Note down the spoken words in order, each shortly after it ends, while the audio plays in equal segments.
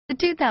The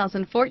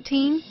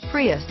 2014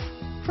 Prius.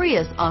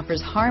 Prius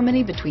offers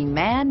harmony between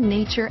man,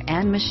 nature,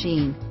 and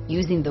machine.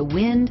 Using the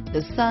wind,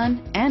 the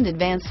sun, and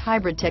advanced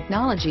hybrid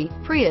technology,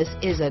 Prius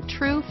is a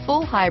true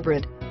full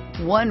hybrid.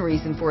 One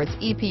reason for its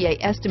EPA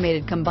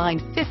estimated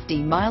combined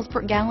 50 miles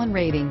per gallon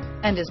rating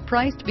and is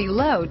priced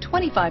below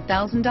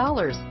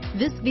 $25,000.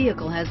 This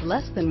vehicle has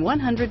less than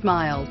 100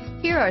 miles.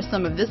 Here are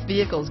some of this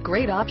vehicle's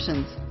great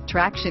options: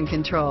 traction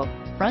control,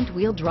 front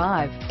wheel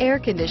drive, air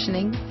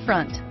conditioning,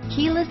 front,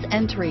 keyless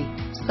entry,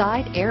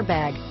 side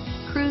airbag,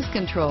 cruise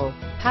control,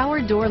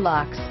 power door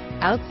locks,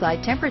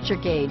 outside temperature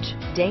gauge,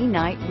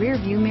 day-night rear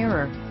view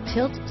mirror,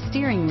 tilt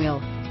steering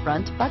wheel,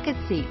 front bucket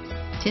seats,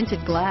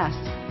 tinted glass,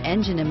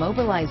 engine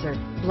immobilizer,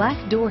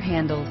 black door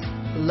handles,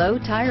 low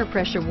tire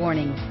pressure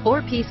warning,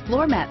 4-piece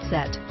floor mat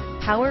set,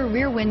 power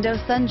rear window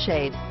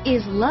sunshade.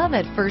 Is love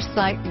at first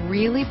sight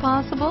really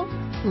possible?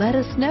 Let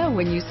us know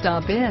when you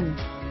stop in.